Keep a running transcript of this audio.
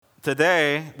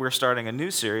today we're starting a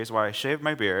new series where I shaved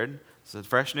my beard. It's a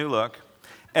fresh new look.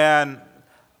 And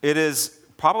it is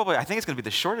probably, I think it's going to be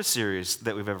the shortest series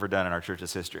that we've ever done in our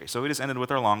church's history. So we just ended with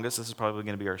our longest. This is probably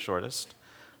going to be our shortest.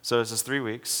 So this is 3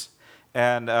 weeks.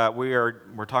 And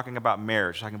we're talking about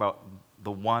marriage, talking about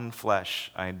the one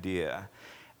flesh idea.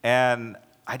 And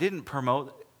I didn't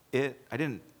promote it. I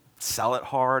didn't sell it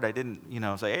hard. I didn't,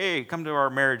 say, hey, come to our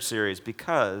marriage series,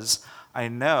 because I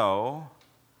know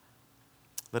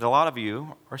that a lot of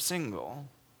you are single.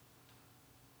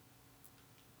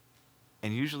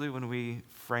 And usually when we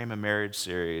frame a marriage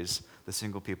series, the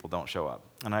single people don't show up.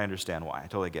 And I understand why. I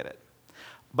totally get it.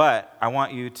 But I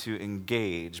want you to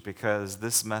engage, because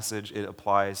this message, it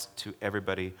applies to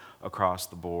everybody across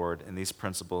the board, and these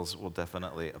principles will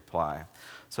definitely apply.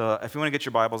 So if you want to get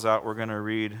your Bibles out, we're going to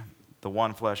read the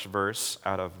one flesh verse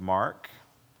out of Mark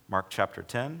chapter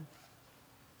 10.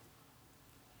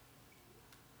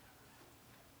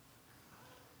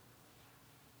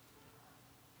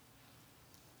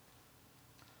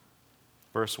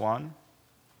 Verse 1.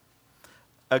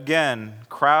 Again,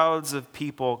 crowds of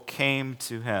people came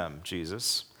to him,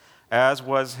 Jesus, as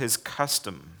was his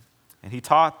custom, and he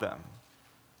taught them.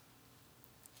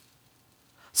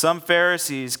 Some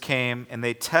Pharisees came and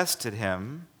they tested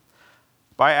him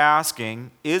by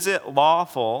asking, is it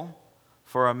lawful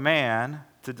for a man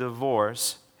to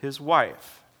divorce his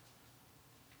wife?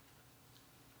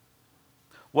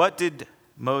 What did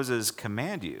Moses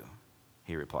command you?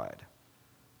 He replied.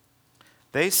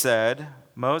 They said,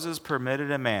 Moses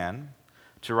permitted a man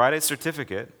to write a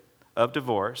certificate of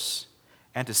divorce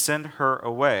and to send her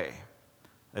away.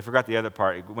 They forgot the other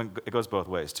part. It goes both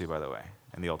ways too, by the way,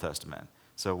 in the Old Testament.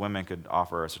 So women could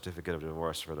offer a certificate of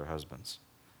divorce for their husbands.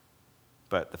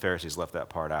 But the Pharisees left that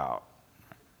part out.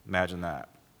 Imagine that.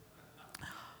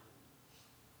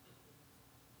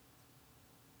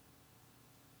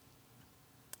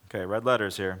 Okay, red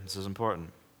letters here. This is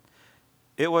important.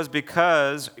 It was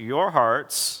because your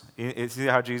hearts, you see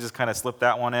how Jesus kind of slipped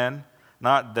that one in?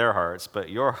 Not their hearts, but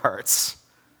your hearts.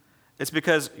 It's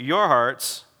because your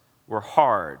hearts were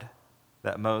hard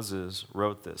that Moses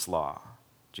wrote this law,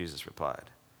 Jesus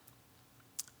replied.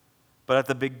 But at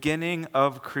the beginning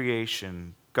of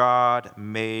creation, God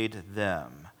made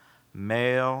them,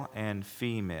 male and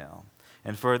female.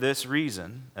 And for this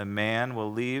reason, a man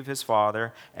will leave his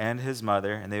father and his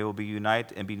mother, and they will be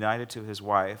united to his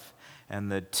wife, and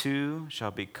the two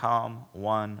shall become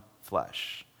one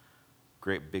flesh.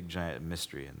 Great big giant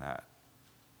mystery in that.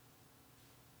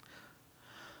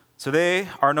 So they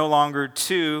are no longer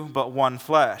two, but one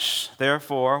flesh.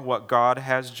 Therefore, what God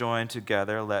has joined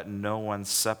together, let no one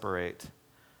separate.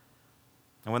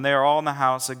 And when they are all in the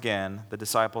house again, the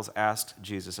disciples asked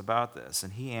Jesus about this.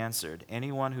 And he answered,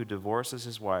 anyone who divorces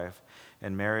his wife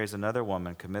and marries another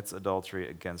woman commits adultery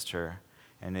against her.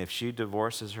 And if she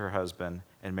divorces her husband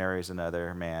and marries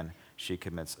another man, she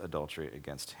commits adultery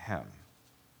against him.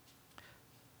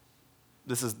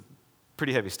 This is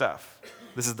pretty heavy stuff.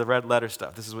 This is the red letter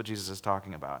stuff. This is what Jesus is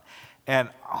talking about. And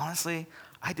honestly,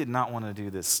 I did not want to do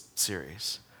this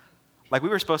series. Like, we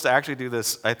were supposed to actually do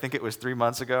this, I think it was 3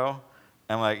 months ago.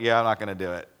 I'm like, yeah, I'm not going to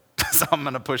do it. So I'm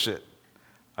going to push it.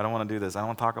 I don't want to do this. I don't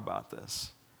want to talk about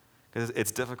this. Because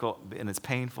it's difficult and it's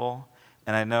painful.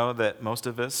 And I know that most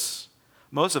of us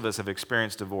have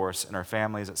experienced divorce in our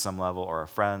families at some level, or our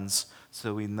friends,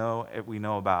 so we know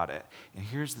about it. And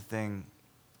here's the thing,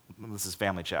 this is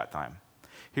family chat time.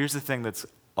 Here's the thing that's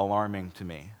alarming to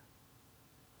me.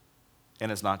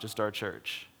 And it's not just our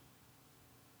church.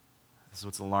 This is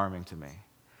what's alarming to me.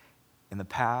 In the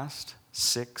past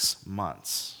 6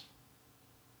 months,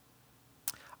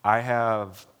 I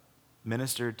have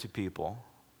ministered to people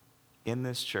in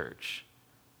this church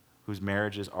whose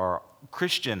marriages are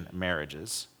Christian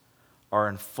marriages, are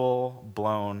in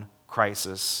full-blown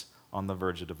crisis on the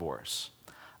verge of divorce.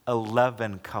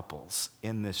 11 couples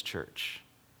in this church.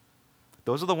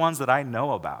 Those are the ones that I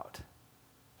know about.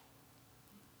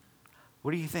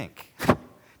 What do you think? Do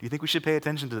you think we should pay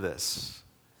attention to this?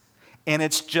 And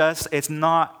it's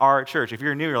not our church. If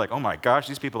you're new, you're like, oh my gosh,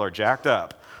 these people are jacked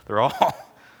up. We're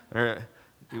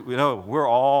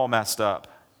all messed up.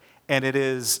 And it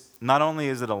is, not only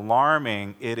is it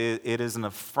alarming, it is an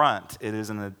affront, it is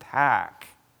an attack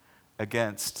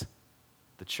against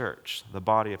the church, the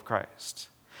body of Christ.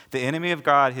 The enemy of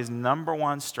God, his number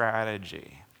one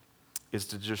strategy is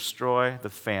to destroy the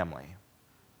family.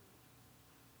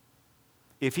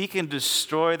 If he can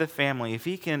destroy the family, if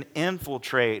he can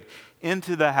infiltrate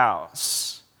into the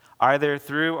house, either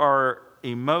through our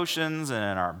emotions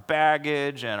and our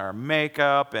baggage and our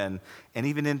makeup and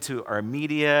even into our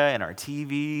media and our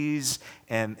TVs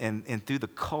and through the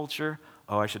culture,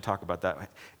 oh, I should talk about that.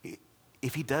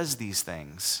 If he does these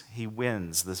things, he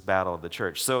wins this battle of the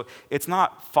church. So it's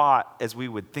not fought as we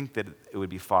would think that it would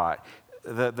be fought.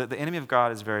 The enemy of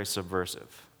God is very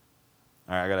subversive.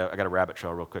 All right, I got a rabbit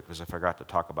trail real quick because I forgot to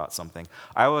talk about something.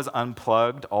 I was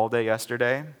unplugged all day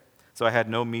yesterday. So I had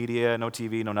no media, no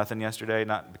TV, no nothing yesterday,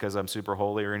 not because I'm super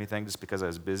holy or anything, just because I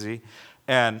was busy.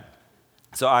 And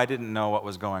so I didn't know what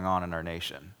was going on in our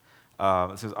nation.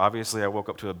 So obviously I woke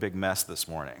up to a big mess this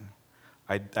morning.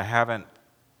 I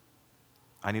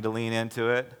need to lean into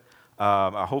it.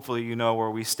 Hopefully you know where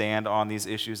we stand on these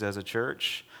issues as a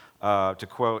church. To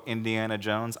quote Indiana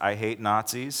Jones, I hate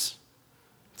Nazis.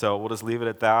 So we'll just leave it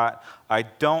at that. I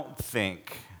don't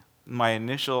think, my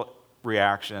initial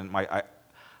reaction,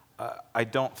 I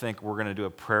don't think we're going to do a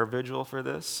prayer vigil for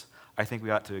this. I think we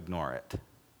ought to ignore it.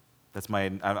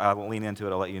 I'll lean into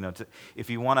it. I'll let you know. If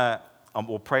you want to,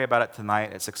 we'll pray about it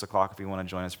tonight at 6 o'clock if you want to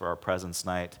join us for our presence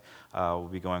night. We'll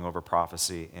be going over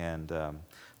prophecy and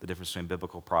the difference between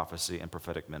biblical prophecy and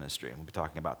prophetic ministry. We'll be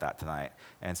talking about that tonight.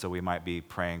 And so we might be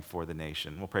praying for the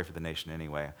nation. We'll pray for the nation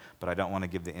anyway, but I don't want to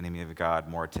give the enemy of God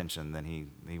more attention than he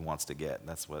wants to get.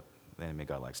 That's what the enemy of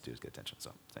God likes to do, is get attention.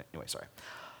 So anyway, sorry.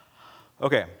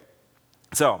 Okay,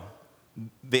 so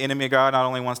the enemy of God not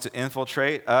only wants to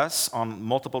infiltrate us on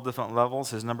multiple different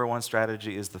levels, his number one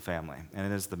strategy is the family, and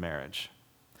it is the marriage.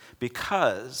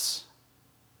 Because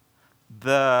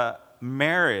the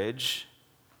marriage,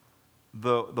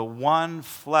 the one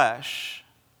flesh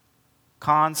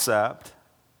concept,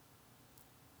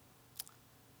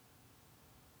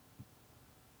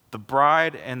 the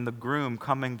bride and the groom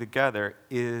coming together,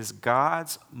 is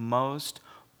God's most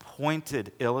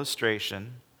pointed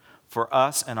illustration for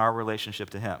us and our relationship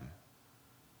to him.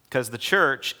 Because the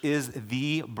church is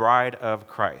the bride of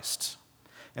Christ.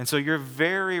 And so your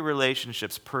very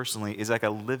relationships personally is like a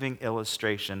living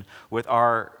illustration with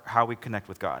how we connect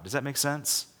with God. Does that make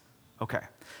sense? Okay.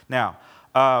 Now,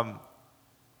 I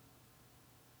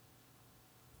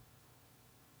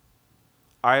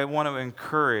want to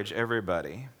encourage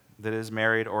everybody that is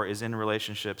married or is in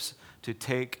relationships to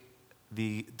take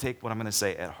what I'm going to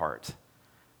say at heart.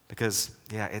 Because,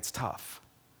 yeah, it's tough.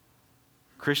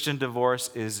 Christian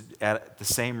divorce is at the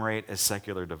same rate as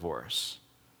secular divorce.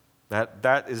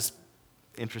 That is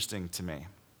interesting to me.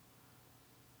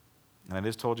 And I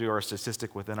just told you our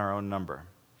statistic within our own number.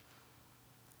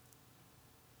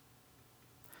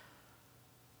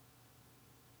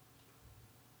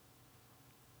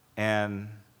 And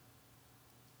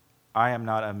I am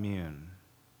not immune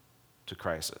to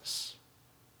crisis.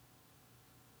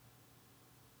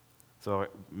 So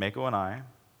Mako and I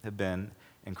have been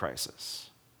in crisis.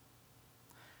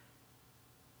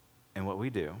 And what we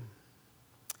do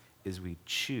is we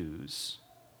choose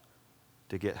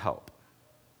to get help.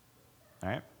 All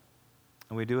right?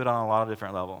 And we do it on a lot of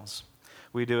different levels.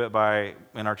 We do it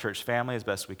in our church family as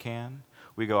best we can.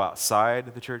 We go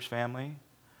outside the church family.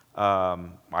 I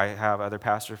have other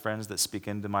pastor friends that speak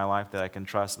into my life that I can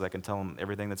trust, that I can tell them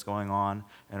everything that's going on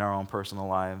in our own personal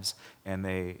lives, and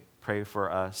they pray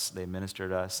for us, they minister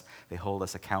to us, they hold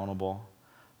us accountable.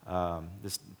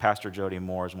 This Pastor Jody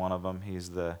Moore is one of them. He's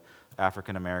the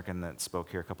African American that spoke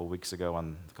here a couple months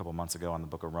ago on the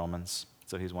book of Romans.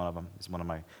 So he's one of them.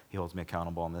 He holds me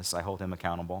accountable on this. I hold him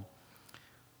accountable.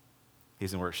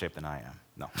 He's in worse shape than I am.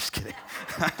 No, I'm just kidding.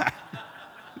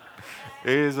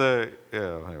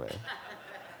 Anyway.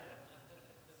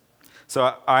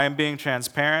 So I am being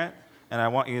transparent, and I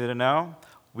want you to know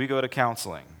we go to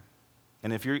counseling.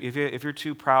 And if you're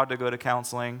too proud to go to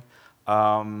counseling,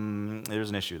 there's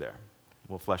an issue there.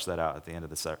 We'll flesh that out at the end of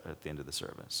the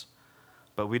service.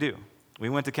 But we do. We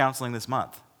went to counseling this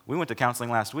month. We went to counseling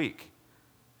last week.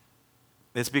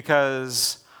 It's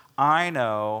because I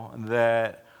know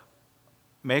that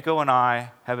Mako and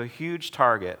I have a huge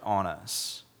target on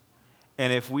us.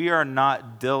 And if we are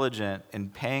not diligent in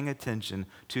paying attention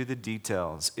to the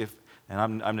details,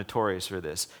 and I'm notorious for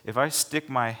this, if I stick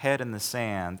my head in the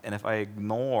sand and if I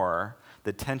ignore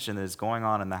the tension that is going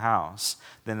on in the house,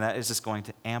 then that is just going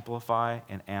to amplify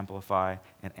and amplify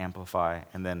and amplify,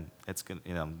 and then it's going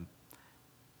to, I'm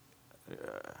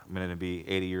going to be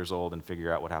 80 years old and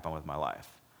figure out what happened with my life.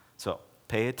 So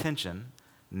pay attention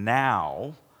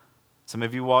now. Some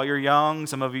of you while you're young,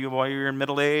 some of you while you're in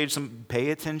middle age,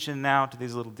 pay attention now to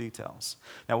these little details.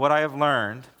 Now, what I have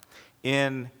learned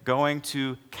in going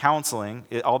to counseling,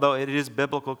 although it is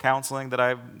biblical counseling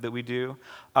that we do,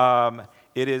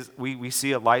 we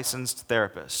see a licensed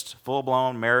therapist,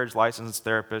 full-blown marriage licensed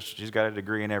therapist. She's got a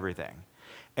degree in everything.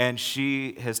 And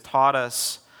she has taught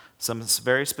us some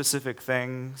very specific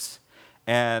things.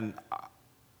 And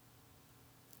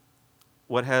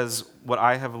what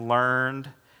I have learned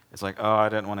is like, oh, I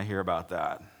didn't want to hear about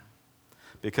that.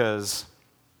 Because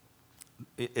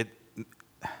the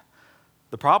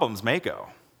problem's Mako.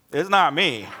 It's not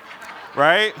me,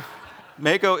 right?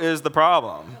 Mako is the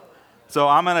problem. So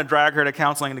I'm going to drag her to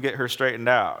counseling to get her straightened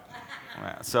out.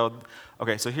 So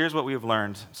here's what we've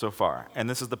learned so far. And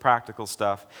this is the practical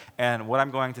stuff. And what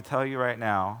I'm going to tell you right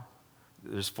now,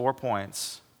 there's 4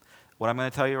 points. What I'm going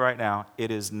to tell you right now,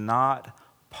 it is not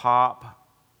pop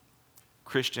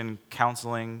Christian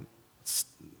counseling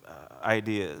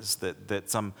ideas that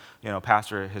some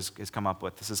pastor has come up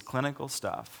with. This is clinical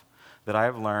stuff that I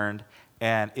have learned,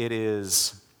 and it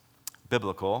is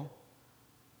biblical,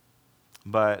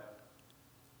 but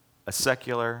a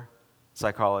secular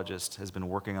psychologist has been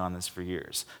working on this for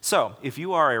years. So if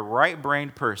you are a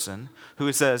right-brained person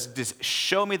who says, just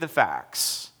show me the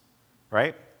facts,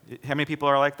 right? How many people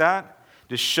are like that?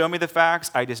 Just show me the facts.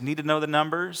 I just need to know the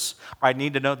numbers. I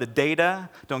need to know the data.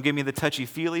 Don't give me the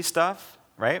touchy-feely stuff,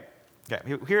 right?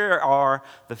 Okay, here are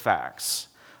the facts.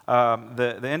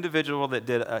 The individual that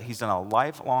did, he's done a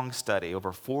lifelong study,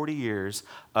 over 40 years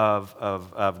of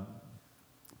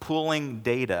pooling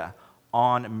data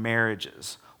on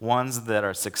marriages, ones that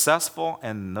are successful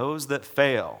and those that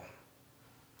fail.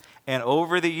 And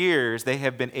over the years, they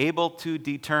have been able to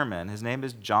determine, his name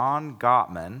is John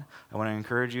Gottman. I want to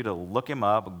encourage you to look him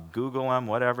up, Google him,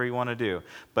 whatever you want to do.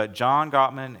 But John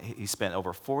Gottman, he spent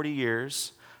over 40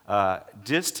 years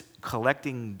just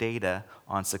collecting data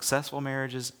on successful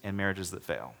marriages and marriages that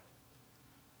fail.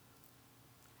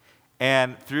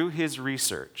 And through his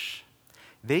research,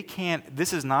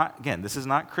 this is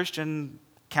not Christian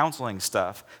counseling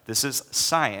stuff. This is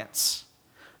science.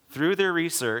 Through their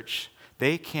research,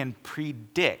 they can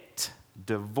predict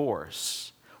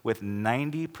divorce with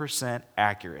 90%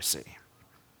 accuracy.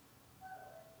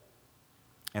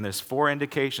 And there's 4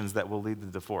 indications that will lead to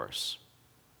divorce.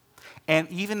 And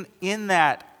even in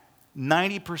that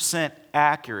 90%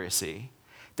 accuracy,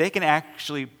 they can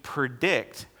actually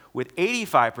predict with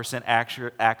 85%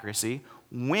 accuracy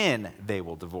when they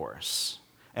will divorce.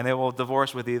 And they will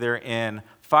divorce with either in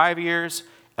 5 years,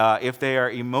 if they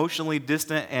are emotionally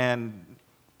distant and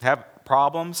have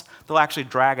problems, they'll actually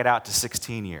drag it out to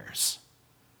 16 years.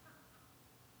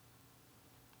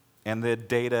 And the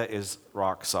data is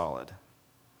rock solid.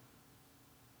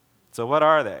 So what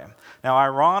are they? Now,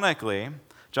 ironically,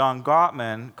 John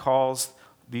Gottman calls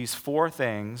these 4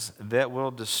 things that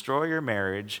will destroy your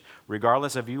marriage,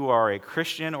 regardless if you are a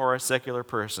Christian or a secular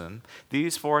person.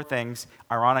 These 4 things,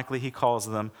 ironically, he calls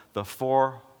them the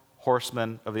 4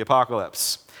 horsemen of the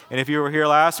apocalypse. And if you were here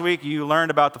last week, you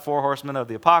learned about the 4 horsemen of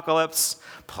the apocalypse: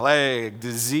 plague,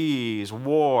 disease,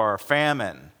 war,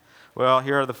 famine. Well,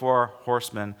 here are the 4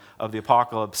 horsemen of the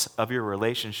apocalypse of your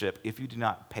relationship if you do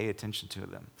not pay attention to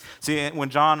them. See, when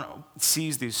John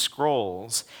sees these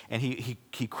scrolls and he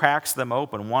cracks them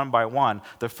open one by one,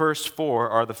 the first 4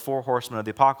 are the 4 horsemen of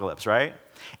the apocalypse, right?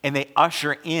 And they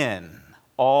usher in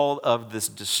all of this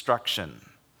destruction.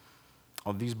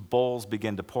 Well, these bowls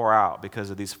begin to pour out because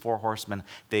of these 4 horsemen.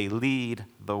 They lead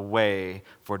the way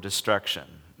for destruction.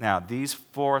 Now, these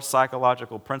 4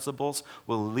 psychological principles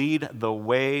will lead the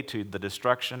way to the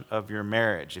destruction of your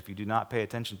marriage if you do not pay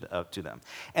attention to them.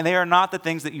 And they are not the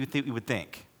things that you would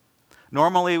think.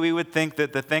 Normally, we would think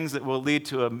that the things that will lead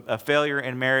to a failure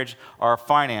in marriage are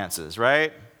finances,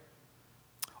 right?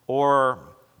 Or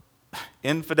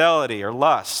infidelity or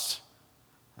lust.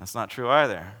 That's not true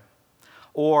either.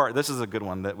 Or, this is a good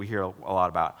one that we hear a lot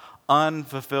about,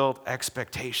 unfulfilled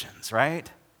expectations, right?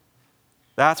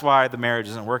 That's why the marriage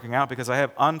isn't working out, because I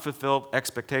have unfulfilled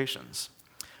expectations.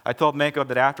 I told Mako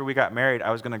that after we got married,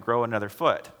 I was going to grow another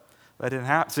foot. That didn't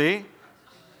happen, see?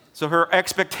 So her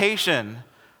expectation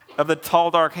of the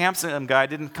tall, dark, handsome guy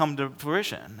didn't come to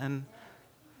fruition. And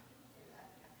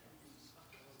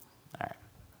all right,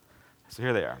 so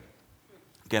here they are.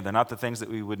 Again, they're not the things that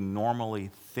we would normally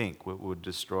think would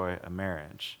destroy a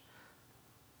marriage.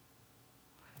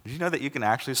 Did you know that you can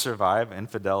actually survive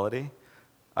infidelity?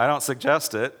 I don't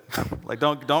suggest it.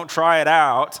 Don't try it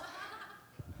out.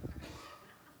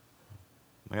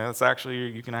 Yeah, it's actually,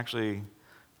 you can actually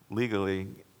legally,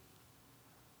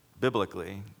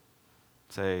 biblically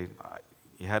say,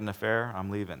 you had an affair, I'm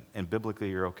leaving. And biblically,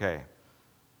 you're okay.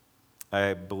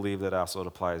 I believe that also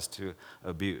applies to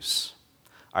abuse.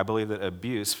 I believe that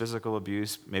abuse, physical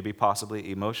abuse, maybe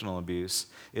possibly emotional abuse,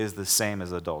 is the same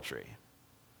as adultery.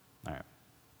 All right.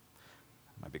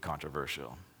 Might be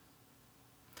controversial.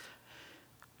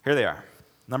 Here they are.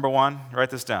 Number 1, write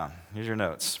this down. Here's your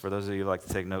notes. For those of you who like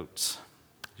to take notes,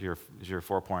 here's your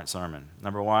 4-point sermon.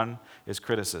 Number 1 is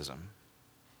criticism.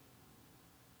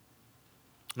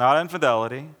 Not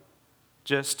infidelity,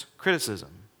 just criticism.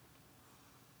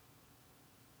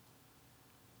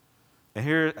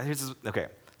 And okay,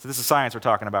 so this is science we're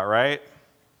talking about, right?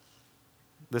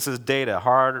 This is data,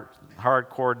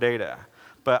 hardcore data.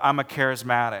 But I'm a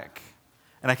charismatic,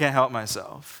 and I can't help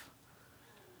myself.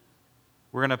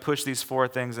 We're going to push these 4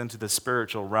 things into the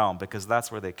spiritual realm because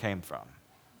that's where they came from.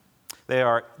 They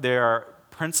are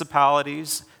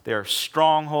principalities. They are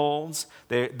strongholds.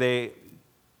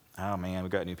 Oh man,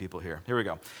 we've got new people here. Here we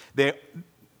go.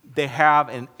 They have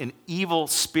an evil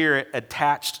spirit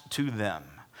attached to them.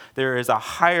 There is a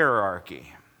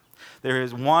hierarchy. There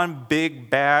is one big,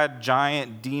 bad,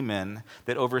 giant demon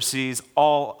that oversees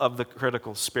all of the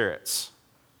critical spirits.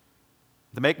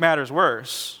 To make matters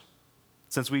worse,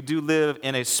 since we do live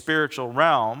in a spiritual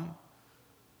realm,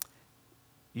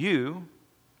 you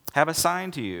have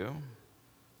assigned to you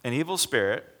an evil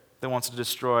spirit that wants to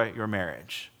destroy your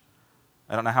marriage.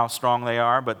 I don't know how strong they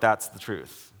are, but that's the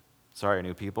truth. Sorry,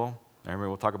 new people. Remember,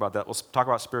 we'll talk about that. We'll talk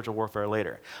about spiritual warfare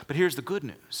later. But here's the good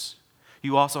news.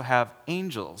 You also have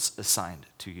angels assigned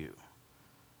to you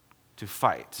to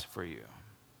fight for you.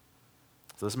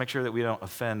 So let's make sure that we don't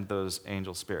offend those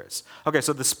angel spirits. Okay,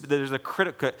 so there's a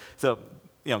critical. So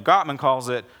Gottman calls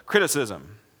it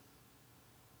criticism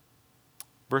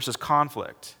versus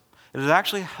conflict. It is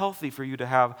actually healthy for you to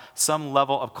have some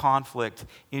level of conflict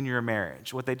in your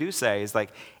marriage. What they do say is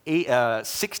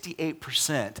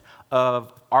 68%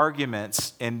 of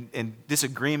arguments and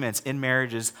disagreements in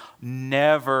marriages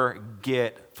never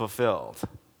get fulfilled.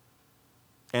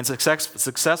 And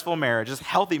successful marriages,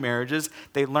 healthy marriages,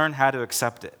 they learn how to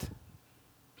accept it.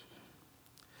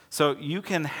 So you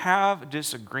can have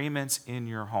disagreements in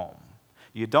your home.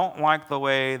 You don't like the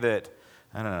way that,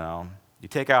 I don't know, you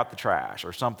take out the trash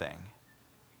or something.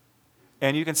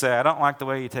 And you can say, I don't like the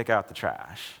way you take out the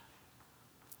trash.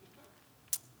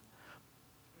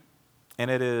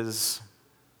 And it is,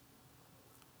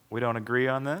 we don't agree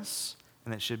on this,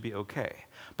 and it should be okay.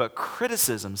 But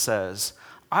criticism says,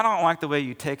 I don't like the way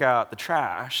you take out the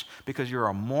trash because you're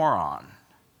a moron.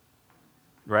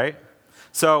 Right?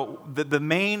 So the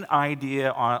main idea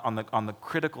on the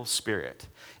critical spirit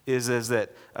is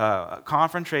that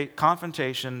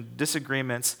confrontation,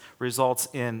 disagreements results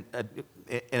in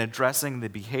addressing the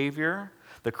behavior.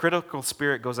 The critical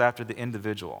spirit goes after the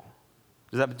individual.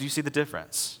 Do you see the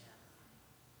difference?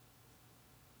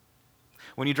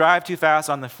 When you drive too fast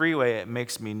on the freeway, it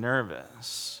makes me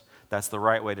nervous. That's the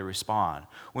right way to respond.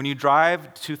 When you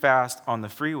drive too fast on the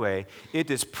freeway, it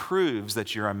just proves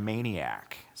that you're a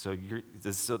maniac. So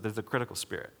there's a critical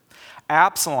spirit.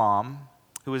 Absalom,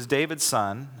 who was David's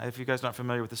son, if you guys are not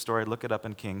familiar with the story, look it up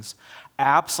in Kings.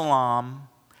 Absalom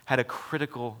had a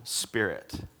critical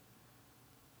spirit.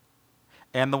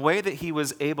 And the way that he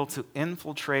was able to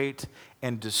infiltrate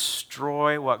and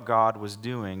destroy what God was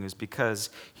doing is because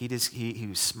he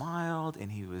smiled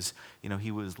and he was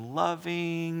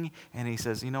loving, and he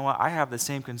says, you know what, I have the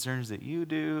same concerns that you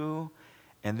do.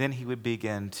 And then he would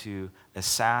begin to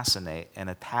assassinate and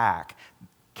attack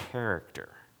character.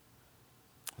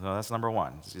 So that's number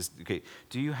one. Okay,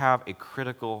 do you have a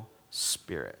critical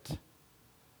spirit?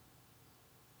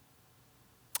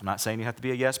 I'm not saying you have to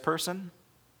be a yes person.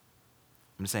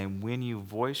 I'm saying when you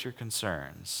voice your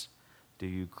concerns, do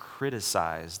you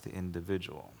criticize the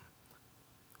individual?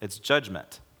 It's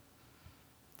judgment.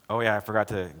 Oh yeah, I forgot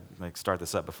to start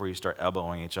this up before you start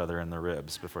elbowing each other in the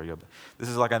ribs. This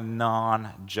is like a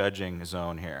non-judging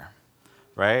zone here,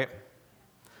 right?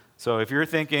 So if you're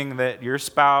thinking that your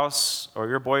spouse or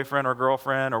your boyfriend or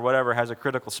girlfriend or whatever has a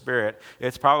critical spirit,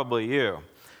 it's probably you.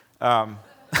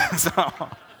 Because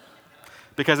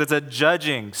it's a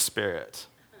judging spirit.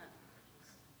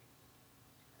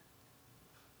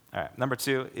 All right, number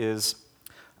 2 is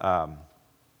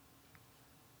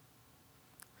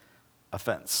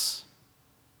offense.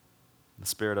 The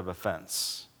spirit of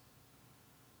offense.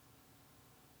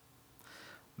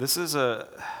 We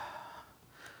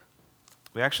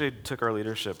actually took our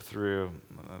leadership through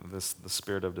the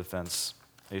spirit of defense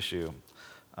issue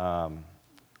a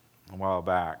while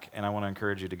back, and I want to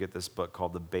encourage you to get this book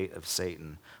called The Bait of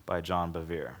Satan by John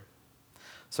Bevere.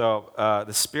 So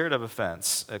the spirit of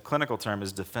offense, a clinical term,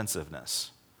 is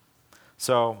defensiveness.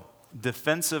 So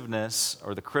defensiveness,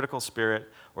 or the critical spirit,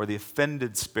 or the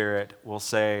offended spirit will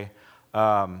say, we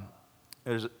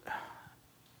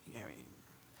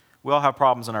all have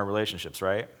problems in our relationships,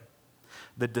 right?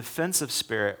 The defensive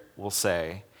spirit will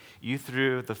say, you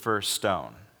threw the first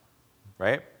stone,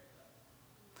 right?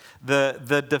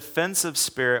 The defensive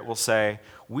spirit will say,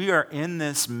 we are in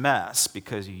this mess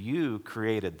because you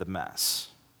created the mess.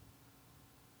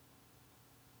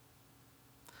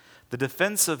 The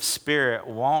defensive spirit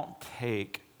won't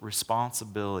take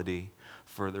responsibility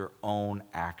for their own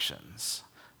actions.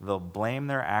 They'll blame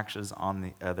their actions on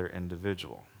the other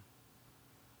individual.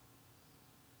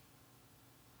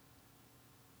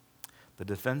 The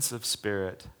defensive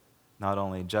spirit not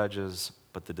only judges,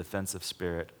 but the defensive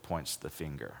spirit points the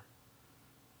finger.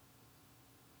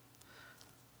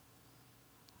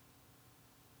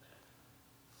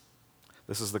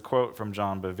 This is the quote from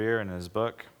John Bevere in his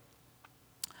book.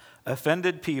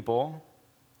 Offended people,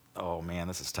 oh man,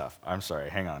 this is tough. I'm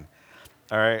sorry, hang on.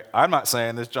 All right, I'm not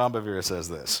saying this, John Bevere says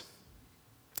this.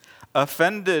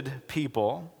 Offended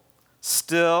people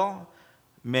still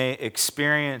may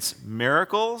experience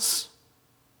miracles,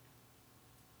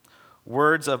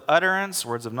 words of utterance,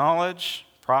 words of knowledge,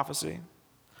 prophecy,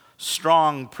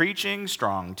 strong preaching,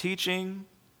 strong teaching,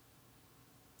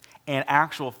 and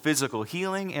actual physical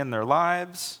healing in their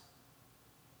lives.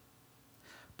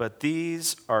 But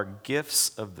these are gifts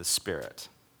of the Spirit,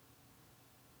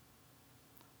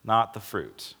 not the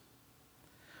fruit.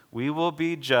 We will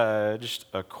be judged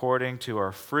according to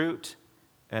our fruit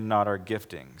and not our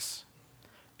giftings.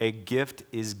 A gift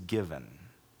is given.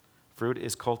 Fruit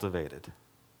is cultivated. Do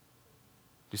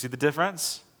you see the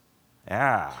difference?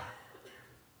 Yeah.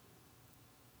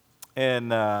 In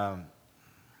the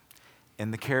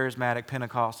charismatic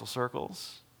Pentecostal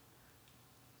circles,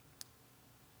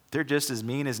 they're just as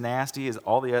mean, as nasty as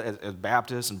all the as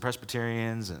Baptists and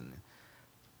Presbyterians, and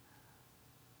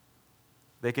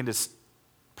they can just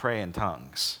pray in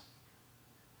tongues.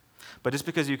 But just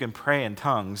because you can pray in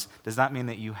tongues does not mean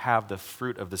that you have the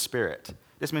fruit of the Spirit.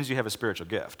 This means you have a spiritual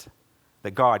gift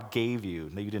that God gave you,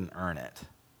 that you didn't earn it.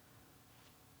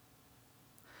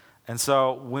 And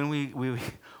so when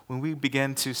we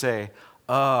begin to say,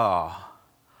 oh,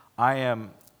 I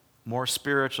am more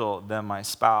spiritual than my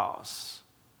spouse,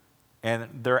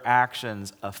 and their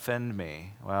actions offend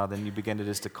me, well, then you begin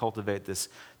to cultivate this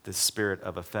spirit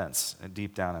of offense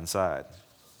deep down inside.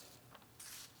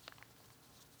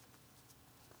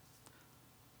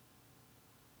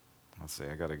 Let's see,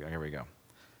 here we go.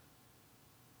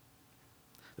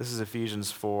 This is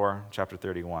Ephesians 4, chapter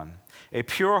 31. A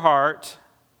pure heart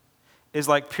is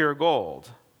like pure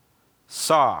gold,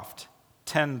 soft,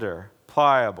 tender,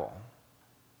 pliable.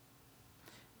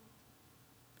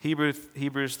 Hebrews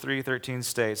 3:13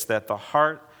 states that the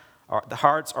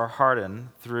hearts are hardened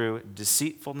through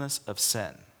deceitfulness of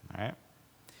sin. All right?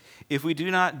 If we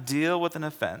do not deal with an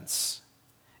offense,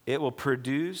 it will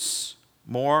produce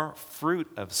more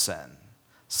fruit of sin,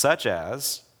 such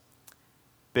as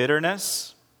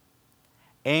bitterness,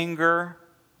 anger,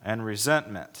 and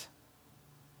resentment.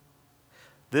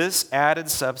 This added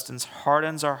substance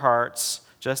hardens our hearts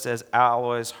just as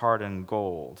alloys harden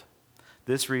gold.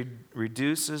 This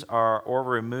reduces or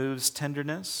removes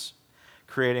tenderness,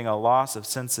 creating a loss of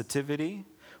sensitivity.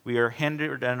 We are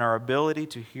hindered in our ability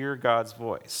to hear God's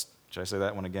voice. Should I say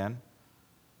that one again?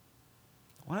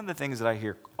 One of the things that I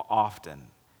hear often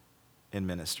in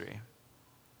ministry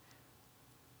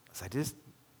is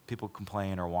people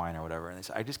complain or whine or whatever, and they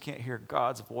say, I just can't hear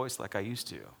God's voice like I used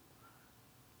to.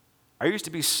 I used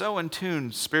to be so in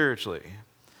tune spiritually,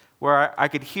 where I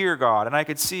could hear God, and I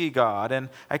could see God, and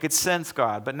I could sense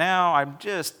God, but now I'm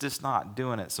just not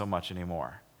doing it so much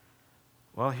anymore.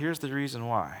 Well, here's the reason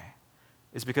why.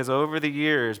 It's because over the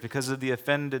years, because of the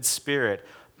offended spirit,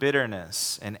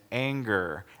 bitterness and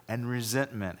anger and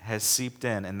resentment has seeped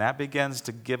in, and that begins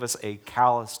to give us a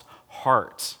calloused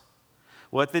heart.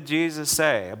 What did Jesus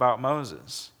say about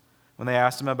Moses when they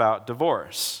asked him about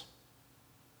divorce?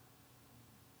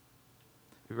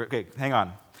 Okay, hang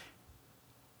on.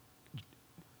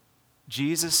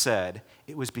 Jesus said,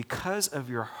 it was because of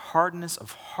your hardness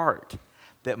of heart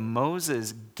that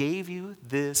Moses gave you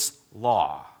this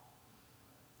law.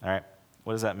 All right,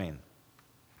 what does that mean?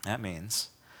 That means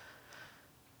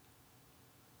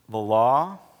the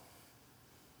law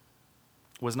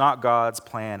was not God's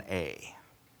plan A.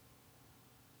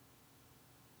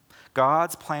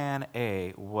 God's plan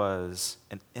A was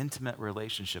an intimate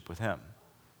relationship with him.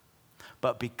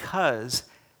 But because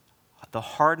the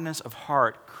hardness of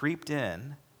heart creeped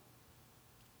in,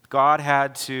 God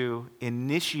had to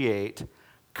initiate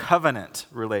covenant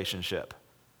relationship,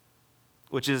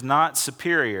 which is not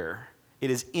superior,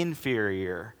 it is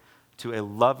inferior to a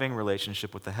loving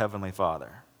relationship with the Heavenly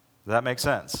Father. Does that make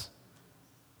sense?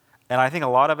 And I think a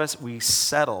lot of us, we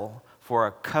settle for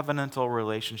a covenantal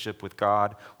relationship with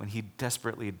God when he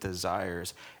desperately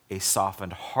desires a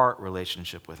softened heart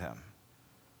relationship with him.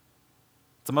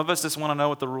 Some of us just want to know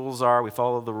what the rules are. We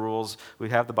follow the rules. We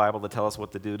have the Bible to tell us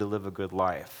what to do to live a good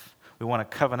life. We want a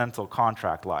covenantal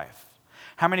contract life.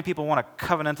 How many people want a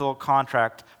covenantal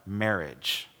contract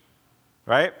marriage?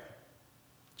 Right?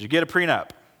 Did you get a prenup?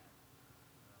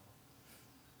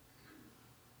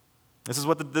 This is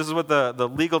what the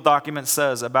legal document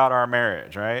says about our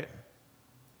marriage, right?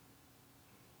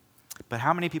 But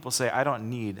how many people say, I don't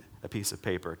need a piece of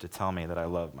paper to tell me that I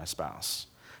love my spouse?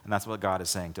 And that's what God is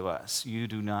saying to us. You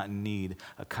do not need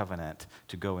a covenant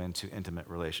to go into intimate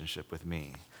relationship with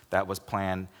me. That's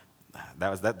plan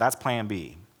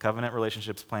B. Covenant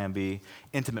relationships, plan B.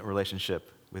 Intimate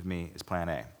relationship with me is plan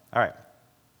A. All right.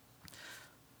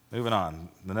 Moving on.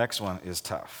 The next one is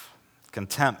tough.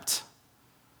 Contempt.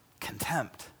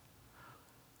 Contempt.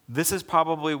 This is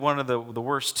probably one of the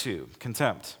worst two.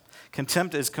 Contempt.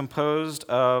 Contempt is composed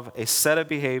of a set of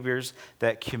behaviors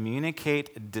that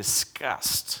communicate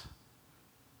disgust.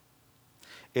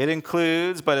 It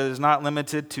includes, but it is not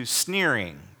limited to,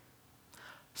 sneering,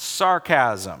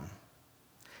 sarcasm,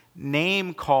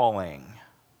 name-calling,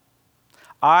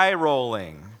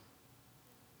 eye-rolling,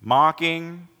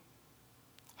 mocking,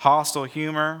 hostile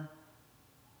humor,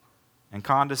 and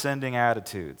condescending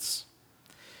attitudes.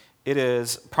 It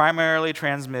is primarily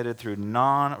transmitted through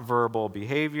nonverbal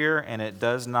behavior, and it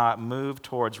does not move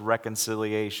towards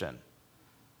reconciliation.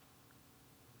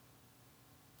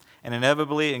 And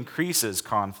inevitably increases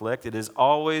conflict. It is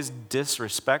always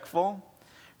disrespectful.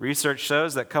 Research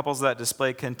shows that couples that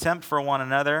display contempt for one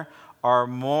another are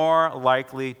more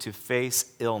likely to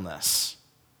face illness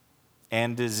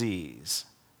and disease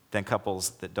than couples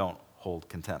that don't hold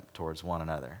contempt towards one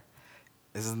another.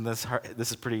 Isn't this hard? This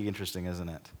is pretty interesting, isn't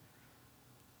it?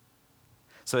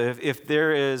 So if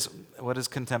there is, what does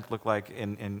contempt look like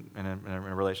in a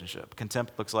relationship?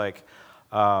 Contempt looks like,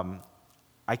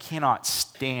 I cannot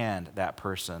stand that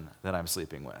person that I'm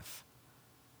sleeping with.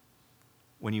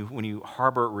 When you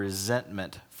harbor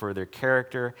resentment for their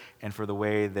character and for the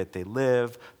way that they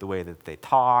live, the way that they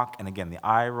talk, and again, the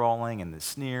eye rolling and the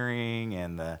sneering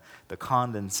and the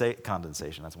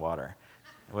condensation, that's water.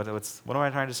 What am I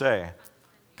trying to say?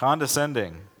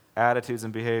 Condescending attitudes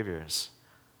and behaviors.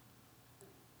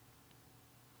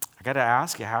 I got to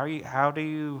ask you, how do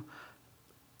you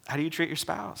treat your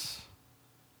spouse?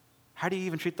 How do you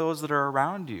even treat those that are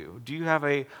around you? Do you have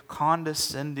a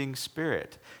condescending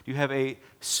spirit? Do you have a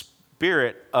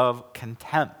spirit of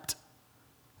contempt?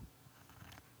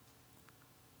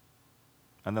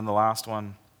 And then the last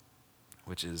one,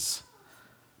 which is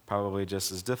probably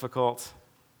just as difficult,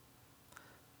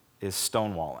 is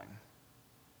stonewalling.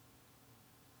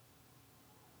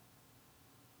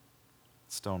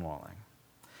 Stonewalling.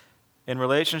 In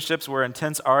relationships where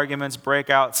intense arguments break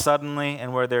out suddenly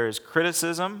and where there is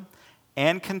criticism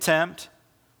and contempt,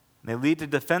 they lead to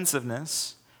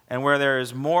defensiveness, and where there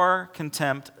is more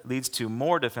contempt leads to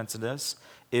more defensiveness,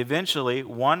 eventually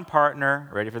one partner,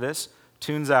 ready for this,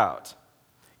 tunes out.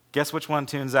 Guess which one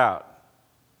tunes out?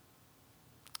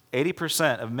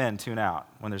 80% of men tune out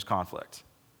when there's conflict.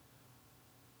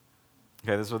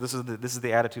 Okay, this is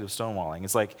the attitude of stonewalling.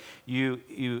 It's like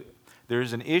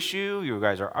there's an issue, you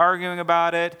guys are arguing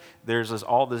about it, there's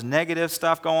all this negative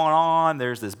stuff going on,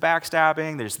 there's this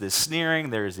backstabbing, there's this sneering,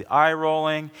 there's the eye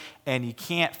rolling, and you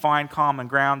can't find common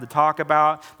ground to talk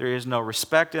about. There is no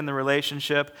respect in the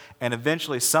relationship, and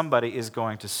eventually somebody is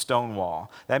going to stonewall.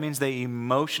 That means they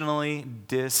emotionally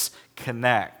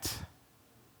disconnect.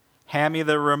 Hand me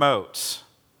the remote,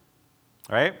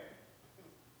 right?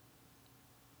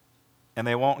 And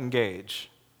they won't engage.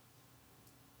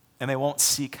 And they won't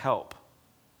seek help.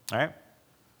 All right?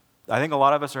 I think a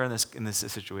lot of us are in this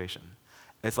situation.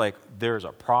 It's like there's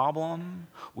a problem.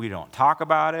 We don't talk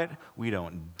about it. We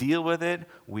don't deal with it.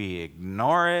 We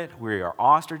ignore it. We are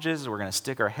ostriches. We're going to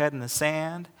stick our head in the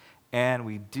sand. And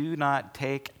we do not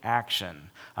take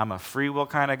action. I'm a free will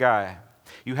kind of guy.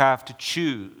 You have to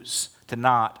choose to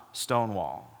not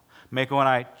stonewall. Make when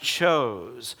I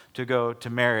chose to go to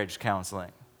marriage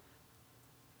counseling.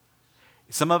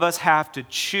 Some of us have to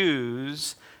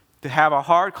choose to have a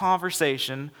hard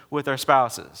conversation with our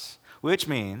spouses, which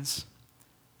means,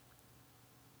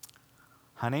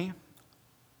 honey,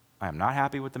 I am not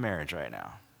happy with the marriage right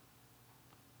now.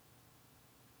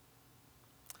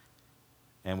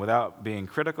 And without being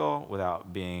critical,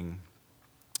 without being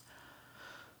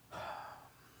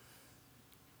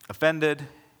offended,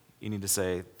 you need to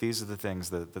say, these are the things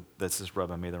that's just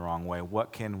rubbing me the wrong way.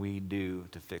 What can we do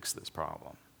to fix this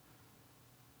problem?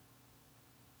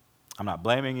 I'm not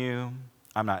blaming you.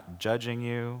 I'm not judging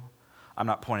you. I'm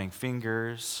not pointing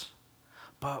fingers.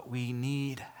 But we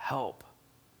need help.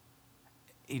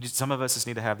 Some of us just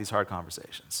need to have these hard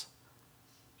conversations.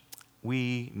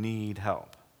 We need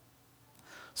help.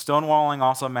 Stonewalling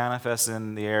also manifests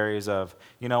in the areas of,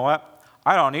 you know what?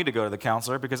 I don't need to go to the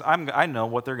counselor because I know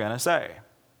what they're going to say.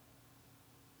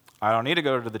 I don't need to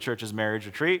go to the church's marriage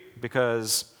retreat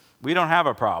because we don't have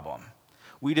a problem.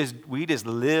 We just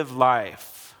live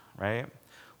life, right?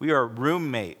 We are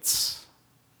roommates.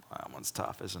 That one's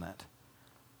tough, isn't it?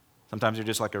 Sometimes you're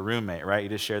just like a roommate, right? You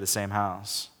just share the same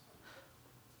house.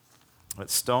 But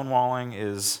stonewalling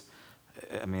is,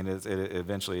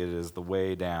 eventually it is the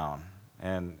way down.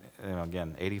 And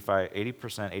again, 80%,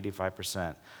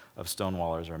 85% of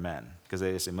stonewallers are men because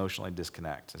they just emotionally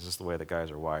disconnect. It's just the way that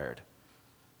guys are wired.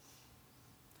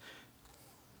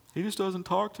 He just doesn't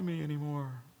talk to me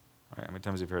anymore. Right, how many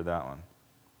times have you heard that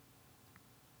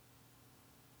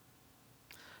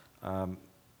one?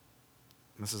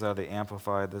 This is out of the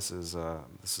Amplified. This is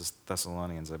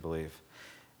Thessalonians, I believe.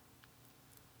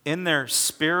 In their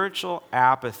spiritual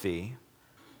apathy,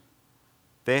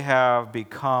 they have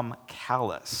become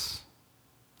callous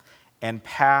and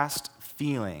past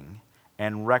feeling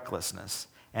and recklessness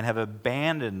and have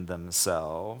abandoned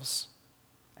themselves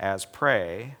as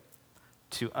prey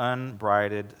to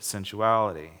unbridled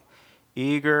sensuality,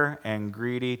 eager and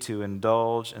greedy to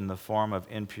indulge in the form of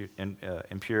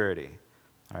impurity.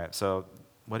 All right, so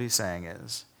what he's saying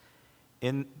is,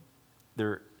 in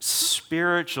their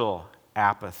spiritual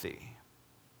apathy,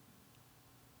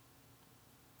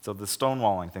 so the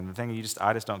stonewalling thing, the thing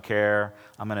I just don't care,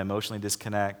 I'm going to emotionally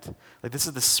disconnect. Like, this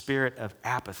is the spirit of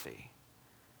apathy.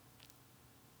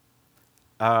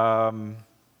 Have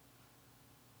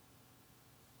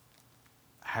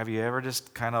you ever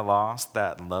just kind of lost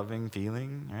that loving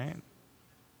feeling, right?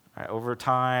 All right? Over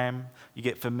time, you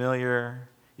get familiar,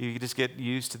 you just get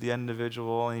used to the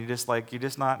individual, and you're just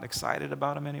not excited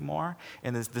about them anymore.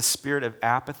 And this spirit of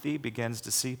apathy begins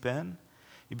to seep in.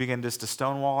 You begin just to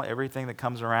stonewall everything that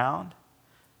comes around.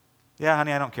 Yeah,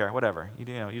 honey, I don't care. Whatever. You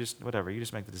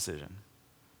just make the decision.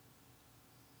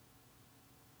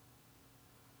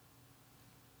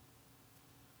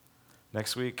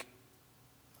 Next week,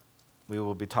 we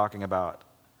will be talking about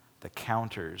the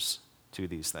counters to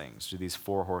these things, to these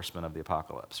 4 horsemen of the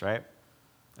apocalypse, right?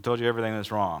 I told you everything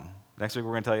that's wrong. Next week,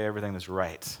 we're going to tell you everything that's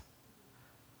right.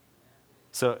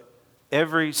 So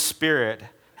every spirit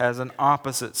has an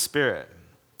opposite spirit,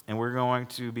 and we're going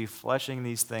to be fleshing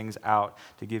these things out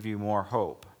to give you more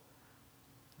hope.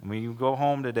 And when you go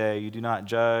home today, you do not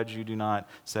judge. You do not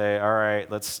say, all right,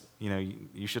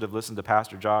 you should have listened to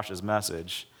Pastor Josh's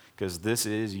message because this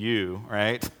is you,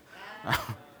 right?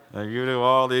 You do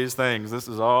all these things. This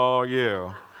is all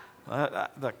you.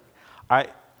 Look,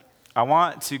 I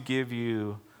want to give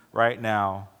you right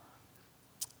now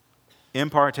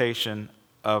impartation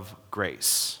of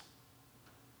grace.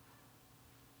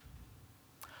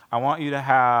 I want you to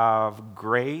have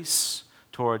grace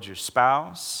towards your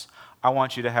spouse. I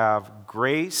want you to have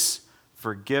grace,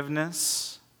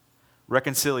 forgiveness,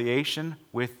 reconciliation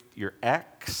with your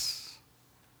ex.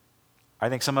 I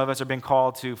think some of us are being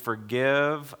called to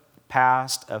forgive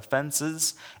past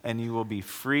offenses, and you will be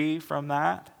free from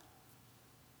that.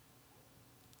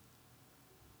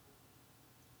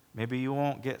 Maybe you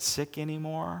won't get sick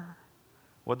anymore.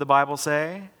 What'd the Bible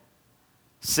say?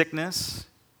 Sickness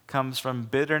comes from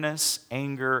bitterness,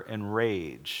 anger, and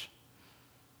rage.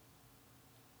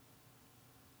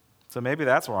 So maybe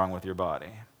that's wrong with your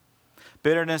body.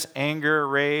 Bitterness, anger,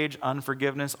 rage,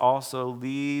 unforgiveness also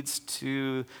leads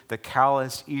to the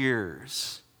calloused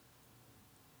ears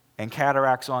and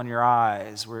cataracts on your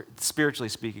eyes, where, spiritually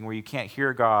speaking, where you can't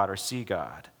hear God or see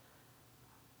God.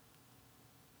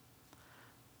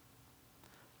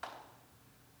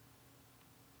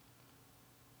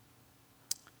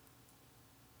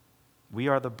 We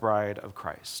are the bride of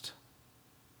Christ.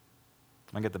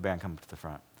 I'm going to get the band coming to the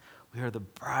front. We are the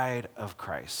bride of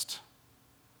Christ.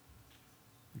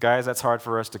 Guys, that's hard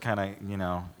for us to kind of,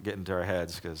 get into our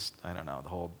heads because, I don't know, the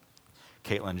whole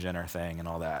Caitlyn Jenner thing and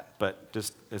all that. But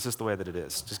it's just the way that it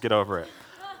is. Just get over it.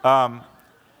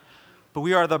 But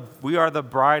we are the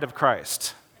bride of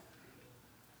Christ.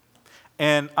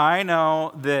 And I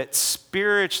know that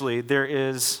spiritually there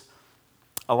is,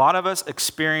 a lot of us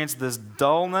experience this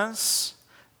dullness,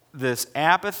 this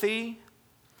apathy,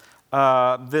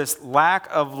 this lack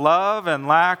of love and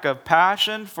lack of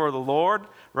passion for the Lord,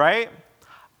 right?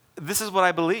 This is what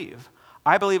I believe.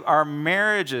 I believe our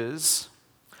marriages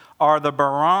are the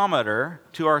barometer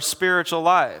to our spiritual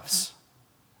lives.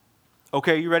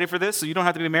 Okay, you ready for this? So you don't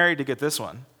have to be married to get this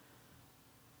one.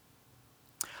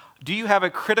 Do you have a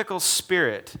critical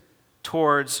spirit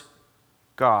towards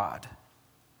God?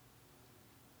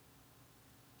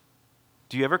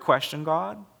 Do you ever question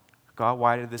God? God,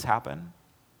 why did this happen?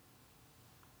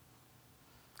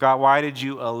 God, why did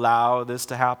you allow this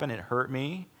to happen? It hurt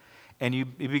me. and you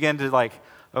begin to like,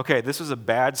 okay, this was a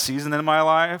bad season in my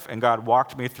life, and God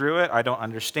walked me through it. I don't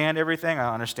understand everything. I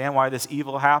don't understand why this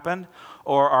evil happened.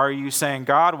 Or are you saying,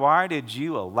 God, why did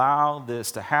you allow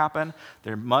this to happen?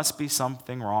 There must be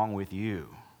something wrong with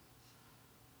you.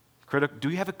 Do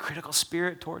you have a critical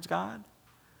spirit towards God?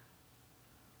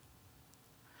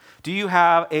 Do you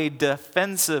have a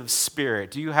defensive spirit?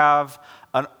 Do you have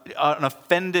an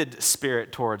offended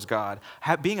spirit towards God?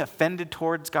 Being offended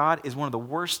towards God is one of the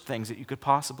worst things that you could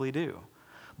possibly do.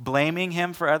 Blaming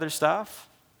him for other stuff?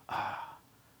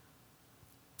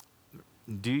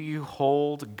 Do you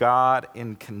hold God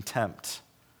in contempt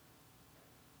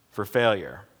for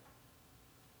failure?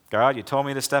 God, you told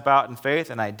me to step out in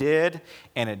faith, and I did,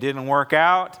 and it didn't work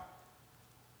out.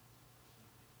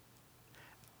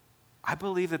 I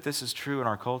believe that this is true in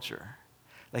our culture.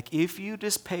 Like, if you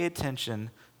just pay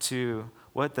attention to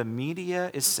what the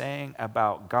media is saying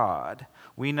about God,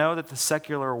 we know that the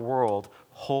secular world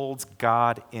holds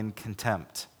God in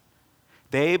contempt.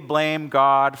 They blame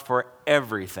God for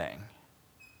everything.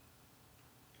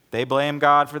 They blame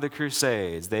God for the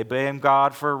Crusades. They blame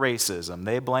God for racism.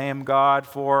 They blame God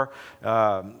for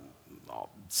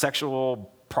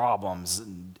sexual problems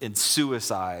and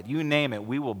suicide. You name it,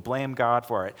 we will blame God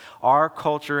for it. Our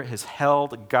culture has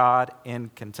held God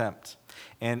in contempt.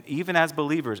 And even as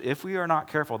believers, if we are not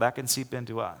careful, that can seep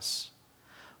into us.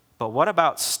 But what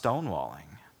about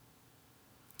stonewalling?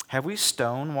 Have we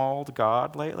stonewalled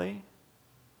God lately?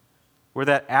 Where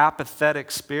that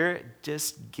apathetic spirit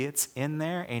just gets in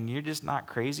there and you're just not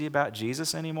crazy about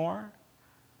Jesus anymore?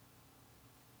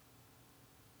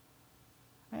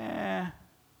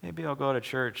 Maybe I'll go to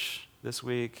church this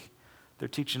week. They're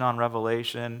teaching on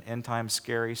Revelation, end time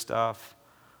scary stuff.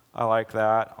 I like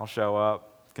that. I'll show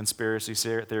up. Conspiracy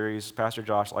theories. Pastor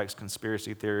Josh likes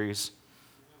conspiracy theories.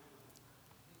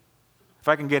 If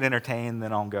I can get entertained,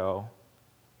 then I'll go.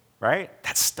 Right?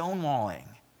 That's stonewalling.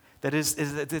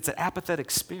 It's an apathetic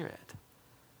spirit.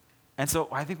 And so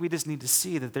I think we just need to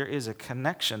see that there is a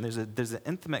connection. There's an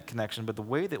intimate connection, but the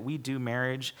way that we do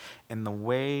marriage and the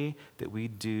way that we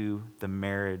do the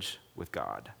marriage with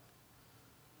God.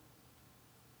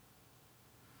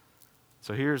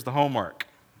 So here's the homework.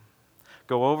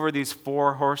 Go over these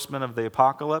 4 horsemen of the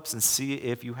apocalypse and see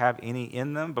if you have any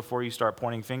in them before you start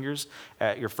pointing fingers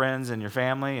at your friends and your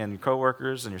family and your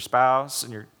coworkers and your spouse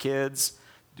and your kids.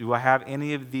 Do I have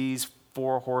any of these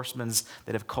 4 horsemen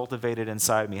that have cultivated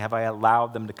inside me? Have I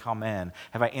allowed them to come in?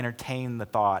 Have I entertained the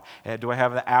thought? Do I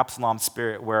have the Absalom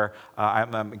spirit where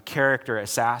I'm a character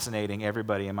assassinating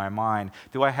everybody in my mind?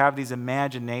 Do I have these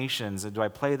imaginations, and do I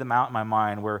play them out in my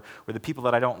mind where the people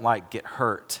that I don't like get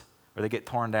hurt or they get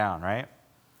torn down, right?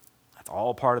 That's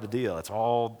all part of the deal. It's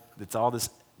all this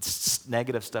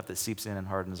negative stuff that seeps in and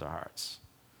hardens our hearts.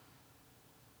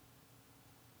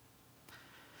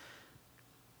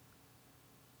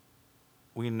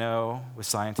 We know with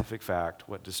scientific fact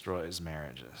what destroys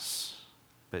marriages,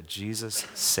 but Jesus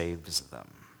saves them.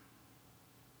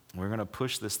 We're going to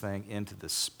push this thing into the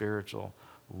spiritual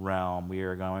realm. We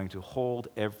are going to hold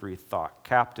every thought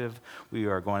captive. We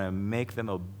are going to make them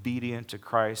obedient to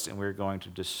Christ, and we're going to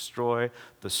destroy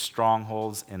the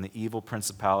strongholds and the evil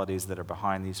principalities that are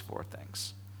behind these 4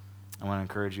 things. I want to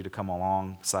encourage you to come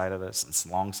alongside of us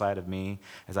and alongside of me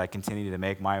as I continue to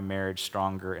make my marriage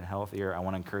stronger and healthier. I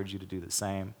want to encourage you to do the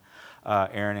same.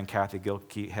 Aaron and Kathy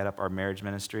Gilkey head up our marriage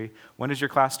ministry. When does your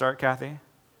class start, Kathy?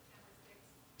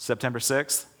 September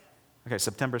 6th? Okay,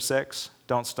 September 6th.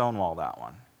 Don't stonewall that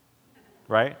one,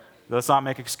 right? Let's not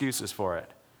make excuses for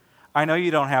it. I know you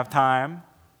don't have time.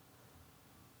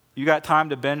 You got time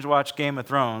to binge watch Game of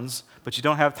Thrones, but you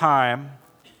don't have time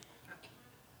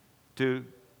to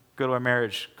go to a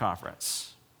marriage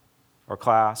conference or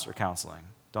class or counseling.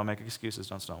 Don't make excuses,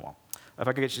 don't stonewall. If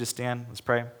I could get you to stand, let's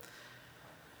pray.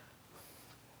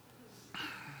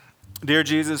 Dear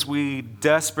Jesus, we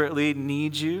desperately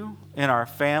need you in our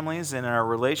families, in our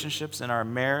relationships, in our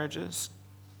marriages.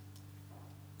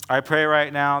 I pray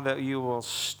right now that you will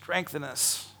strengthen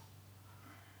us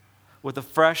with the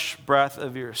fresh breath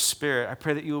of your Spirit. I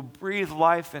pray that you will breathe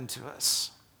life into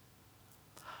us.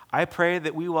 I pray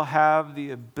that we will have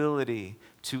the ability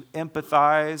to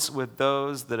empathize with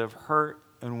those that have hurt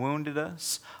and wounded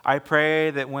us. I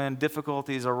pray that when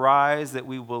difficulties arise, that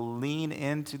we will lean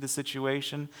into the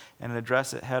situation and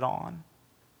address it head on.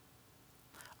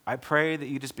 I pray that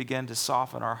you just begin to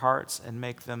soften our hearts and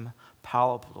make them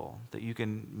palatable, that you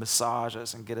can massage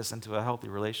us and get us into a healthy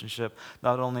relationship,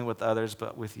 not only with others,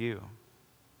 but with you.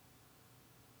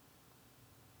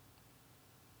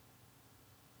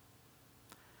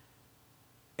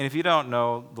 And if you don't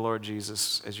know the Lord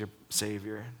Jesus as your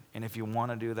Savior, and if you want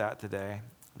to do that today,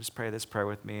 Just pray this prayer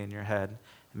with me in your head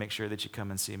and make sure that you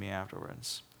come and see me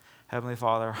afterwards. Heavenly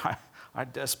Father, I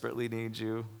desperately need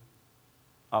you.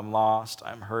 I'm lost.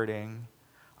 I'm hurting.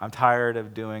 I'm tired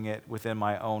of doing it within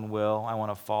my own will. I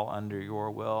want to fall under your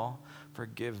will.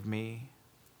 Forgive me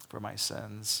for my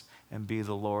sins and be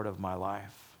the Lord of my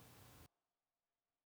life.